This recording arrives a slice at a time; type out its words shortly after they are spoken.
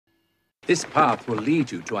This path will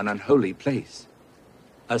lead you to an unholy place.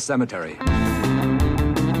 A cemetery.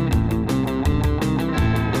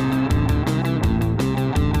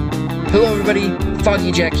 Hello everybody,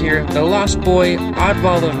 Foggy Jack here, the lost boy,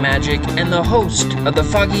 oddball of magic, and the host of the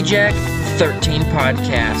Foggy Jack 13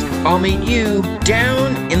 podcast. I'll meet you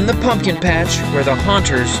down in the pumpkin patch where the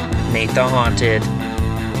haunters meet the haunted.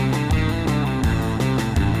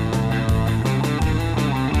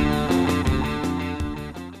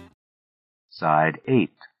 Side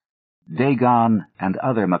 8. Dagon and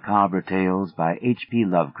Other Macabre Tales by H.P.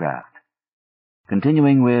 Lovecraft.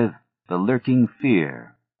 Continuing with The Lurking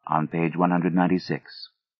Fear on page 196.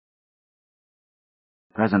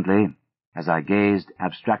 Presently, as I gazed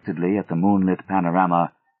abstractedly at the moonlit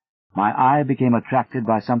panorama, my eye became attracted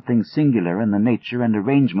by something singular in the nature and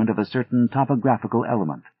arrangement of a certain topographical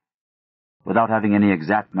element. Without having any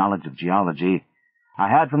exact knowledge of geology, I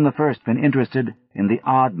had from the first been interested in the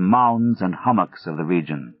odd mounds and hummocks of the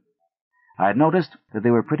region. I had noticed that they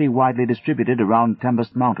were pretty widely distributed around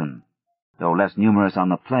Tempest Mountain, though less numerous on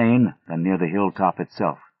the plain than near the hilltop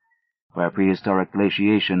itself, where prehistoric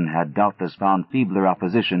glaciation had doubtless found feebler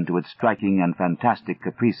opposition to its striking and fantastic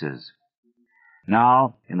caprices.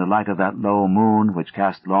 Now, in the light of that low moon which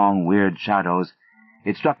cast long, weird shadows,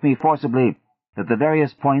 it struck me forcibly that the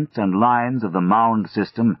various points and lines of the mound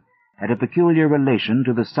system had a peculiar relation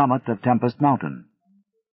to the summit of Tempest Mountain.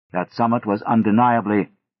 That summit was undeniably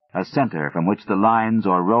a center from which the lines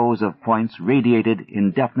or rows of points radiated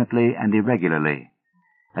indefinitely and irregularly,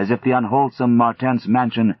 as if the unwholesome Martense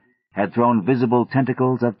mansion had thrown visible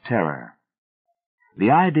tentacles of terror. The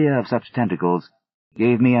idea of such tentacles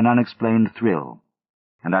gave me an unexplained thrill,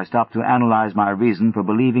 and I stopped to analyze my reason for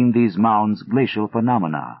believing these mounds glacial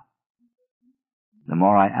phenomena. The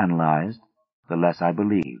more I analyzed, the less I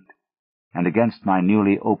believed, and against my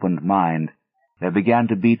newly opened mind there began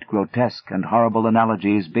to beat grotesque and horrible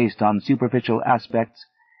analogies based on superficial aspects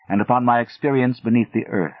and upon my experience beneath the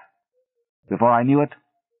earth. Before I knew it,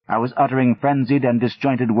 I was uttering frenzied and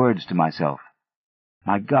disjointed words to myself.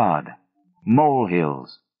 My God!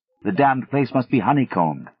 Molehills! The damned place must be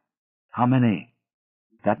honeycombed. How many?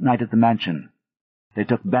 That night at the mansion, they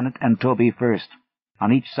took Bennett and Toby first,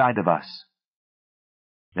 on each side of us.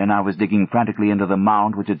 Then I was digging frantically into the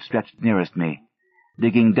mound which had stretched nearest me,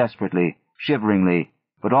 digging desperately, shiveringly,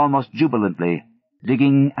 but almost jubilantly,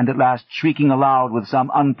 digging and at last shrieking aloud with some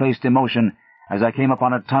unplaced emotion as I came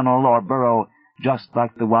upon a tunnel or burrow just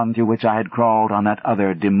like the one through which I had crawled on that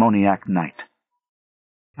other demoniac night.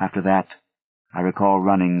 After that, I recall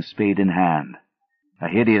running spade in hand, a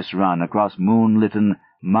hideous run across moon-litten,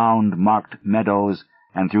 mound-marked meadows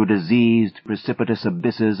and through diseased, precipitous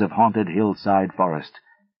abysses of haunted hillside forest,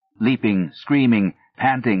 leaping, screaming,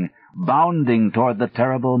 panting, bounding toward the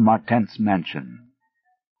terrible Martense mansion.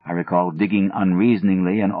 I recall digging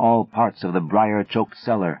unreasoningly in all parts of the briar-choked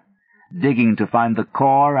cellar, digging to find the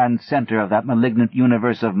core and center of that malignant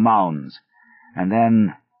universe of mounds, and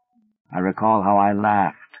then I recall how I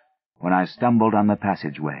laughed when I stumbled on the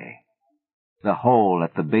passageway, the hole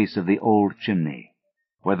at the base of the old chimney,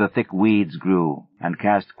 where the thick weeds grew and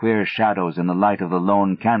cast queer shadows in the light of the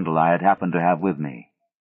lone candle I had happened to have with me.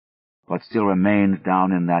 What still remained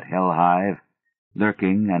down in that hell-hive,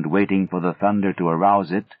 lurking and waiting for the thunder to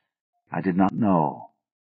arouse it, I did not know.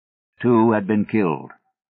 2 had been killed.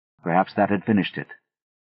 Perhaps that had finished it.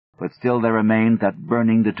 But still there remained that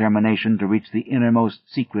burning determination to reach the innermost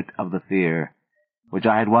secret of the fear, which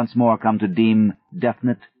I had once more come to deem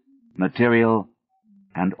definite, material,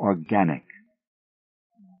 and organic.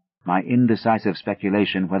 My indecisive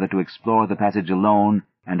speculation whether to explore the passage alone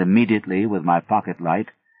and immediately with my pocket light,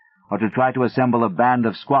 or to try to assemble a band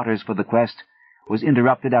of squatters for the quest, was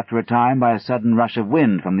interrupted after a time by a sudden rush of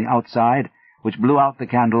wind from the outside, which blew out the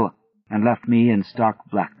candle and left me in stark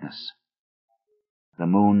blackness. The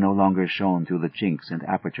moon no longer shone through the chinks and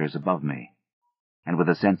apertures above me, and with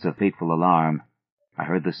a sense of fateful alarm, I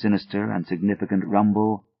heard the sinister and significant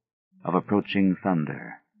rumble of approaching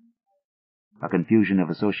thunder. A confusion of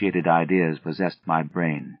associated ideas possessed my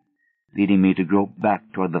brain, leading me to grope back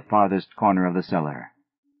toward the farthest corner of the cellar.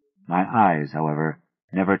 My eyes, however,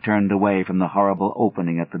 never turned away from the horrible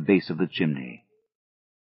opening at the base of the chimney,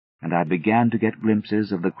 and I began to get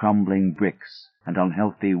glimpses of the crumbling bricks and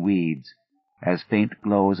unhealthy weeds as faint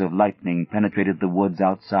glows of lightning penetrated the woods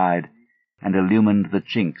outside and illumined the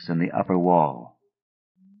chinks in the upper wall.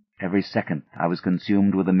 Every second I was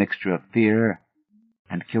consumed with a mixture of fear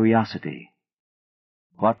and curiosity.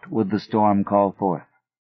 What would the storm call forth?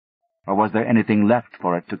 Or was there anything left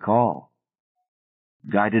for it to call?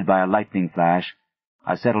 Guided by a lightning flash,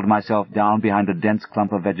 I settled myself down behind a dense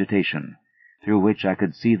clump of vegetation, through which I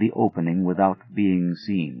could see the opening without being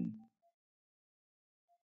seen.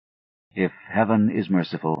 If heaven is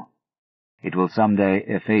merciful, it will some day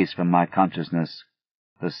efface from my consciousness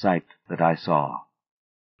the sight that I saw,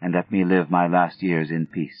 and let me live my last years in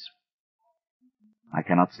peace. I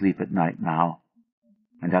cannot sleep at night now,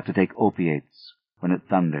 and have to take opiates when it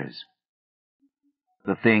thunders.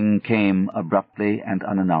 The thing came abruptly and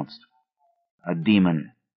unannounced, a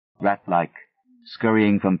demon, rat-like,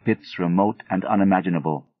 scurrying from pits remote and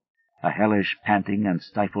unimaginable, a hellish panting and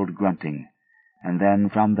stifled grunting, and then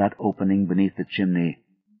from that opening beneath the chimney,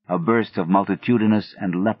 a burst of multitudinous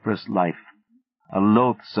and leprous life, a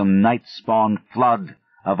loathsome night-spawned flood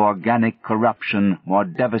of organic corruption more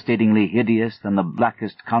devastatingly hideous than the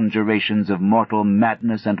blackest conjurations of mortal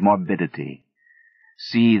madness and morbidity.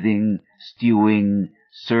 Seething, stewing,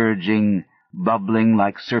 surging, bubbling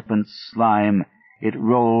like serpent slime, it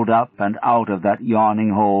rolled up and out of that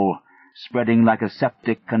yawning hole, spreading like a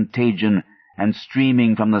septic contagion, and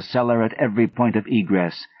streaming from the cellar at every point of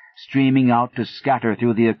egress, streaming out to scatter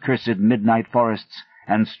through the accursed midnight forests,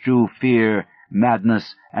 and strew fear,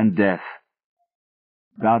 madness, and death.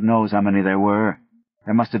 God knows how many there were.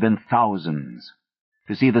 There must have been thousands.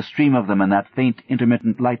 To see the stream of them in that faint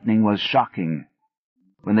intermittent lightning was shocking.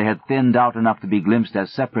 When they had thinned out enough to be glimpsed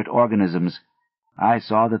as separate organisms, I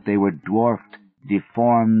saw that they were dwarfed,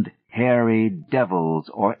 deformed, hairy devils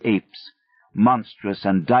or apes, monstrous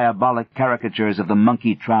and diabolic caricatures of the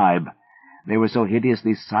monkey tribe. They were so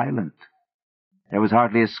hideously silent. There was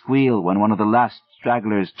hardly a squeal when one of the last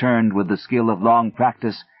stragglers turned with the skill of long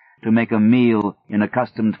practice to make a meal in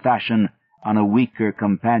accustomed fashion on a weaker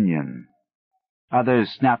companion.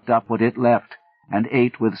 Others snapped up what it left and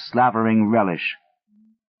ate with slavering relish.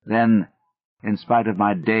 Then, in spite of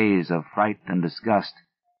my days of fright and disgust,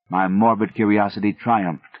 my morbid curiosity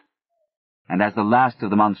triumphed, and as the last of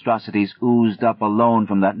the monstrosities oozed up alone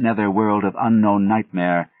from that nether world of unknown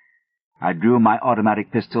nightmare, I drew my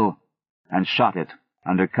automatic pistol and shot it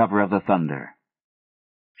under cover of the thunder.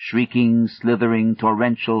 Shrieking, slithering,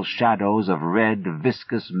 torrential shadows of red,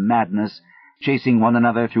 viscous madness, chasing one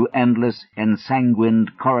another through endless,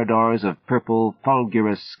 ensanguined corridors of purple,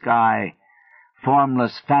 fulgurous sky,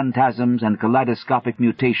 formless phantasms and kaleidoscopic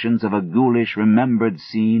mutations of a ghoulish, remembered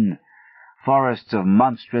scene, forests of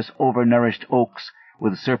monstrous, overnourished oaks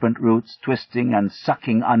with serpent roots twisting and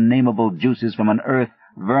sucking unnameable juices from an earth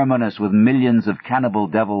verminous with millions of cannibal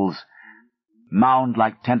devils,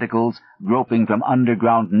 mound-like tentacles groping from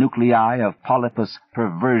underground nuclei of polypus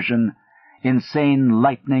perversion, insane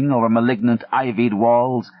lightning over malignant ivied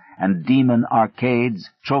walls, and demon arcades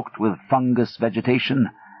choked with fungus vegetation.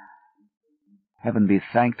 Heaven be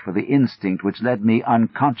thanked for the instinct which led me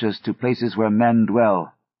unconscious to places where men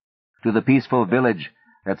dwell, to the peaceful village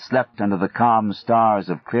that slept under the calm stars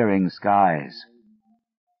of clearing skies.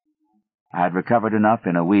 I had recovered enough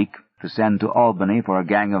in a week to send to Albany for a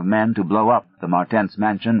gang of men to blow up the Martens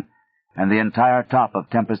mansion and the entire top of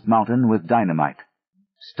Tempest Mountain with dynamite,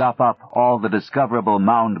 stop up all the discoverable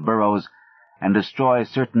mound burrows, and destroy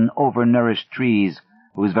certain overnourished trees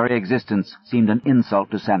whose very existence seemed an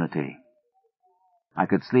insult to sanity. I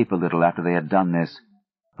could sleep a little after they had done this,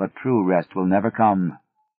 but true rest will never come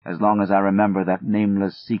as long as I remember that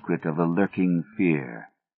nameless secret of the lurking fear.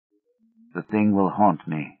 The thing will haunt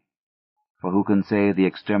me, for who can say the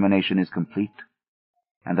extermination is complete,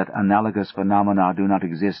 and that analogous phenomena do not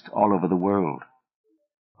exist all over the world?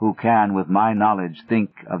 Who can, with my knowledge,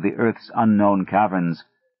 think of the earth's unknown caverns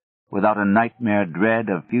without a nightmare dread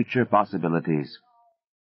of future possibilities?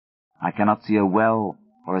 I cannot see a well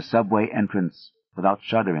or a subway entrance without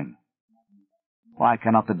shuddering. Why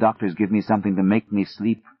cannot the doctors give me something to make me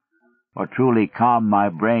sleep, or truly calm my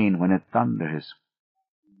brain when it thunders?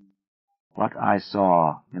 What I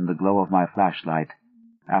saw in the glow of my flashlight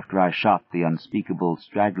after I shot the unspeakable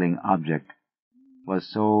straggling object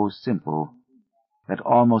was so simple that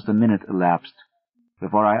almost a minute elapsed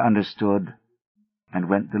before I understood and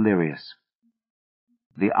went delirious.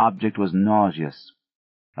 The object was nauseous,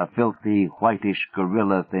 a filthy, whitish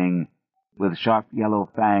gorilla thing with sharp yellow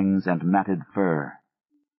fangs and matted fur.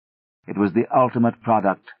 It was the ultimate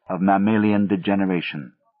product of mammalian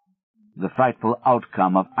degeneration, the frightful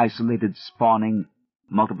outcome of isolated spawning,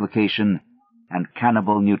 multiplication, and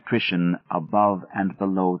cannibal nutrition above and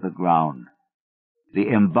below the ground, the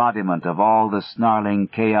embodiment of all the snarling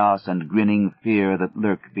chaos and grinning fear that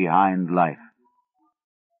lurk behind life.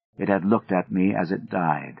 It had looked at me as it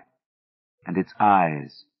died, and its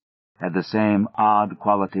eyes had the same odd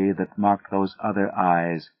quality that marked those other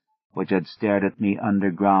eyes which had stared at me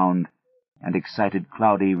underground and excited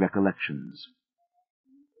cloudy recollections.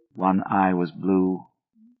 One eye was blue,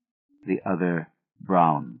 the other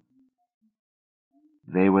brown.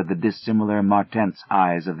 They were the dissimilar Martens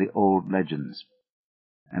eyes of the old legends,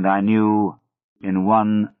 and I knew, in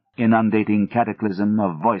one inundating cataclysm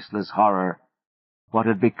of voiceless horror, what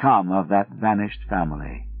had become of that vanished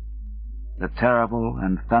family, the terrible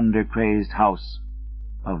and thunder-crazed house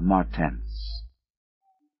of Martens.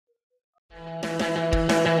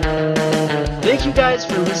 Thank you guys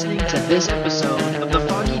for listening to this episode of the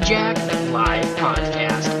Foggy Jack Live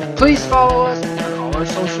Podcast. Please follow us on all our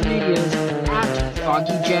social medias at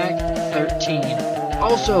FoggyJack13.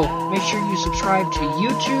 Also, make sure you subscribe to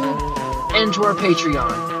YouTube and to our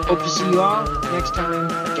Patreon. Hope to see you all next time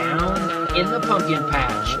down in the pumpkin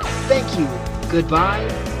patch. Thank you, goodbye,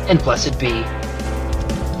 and blessed be.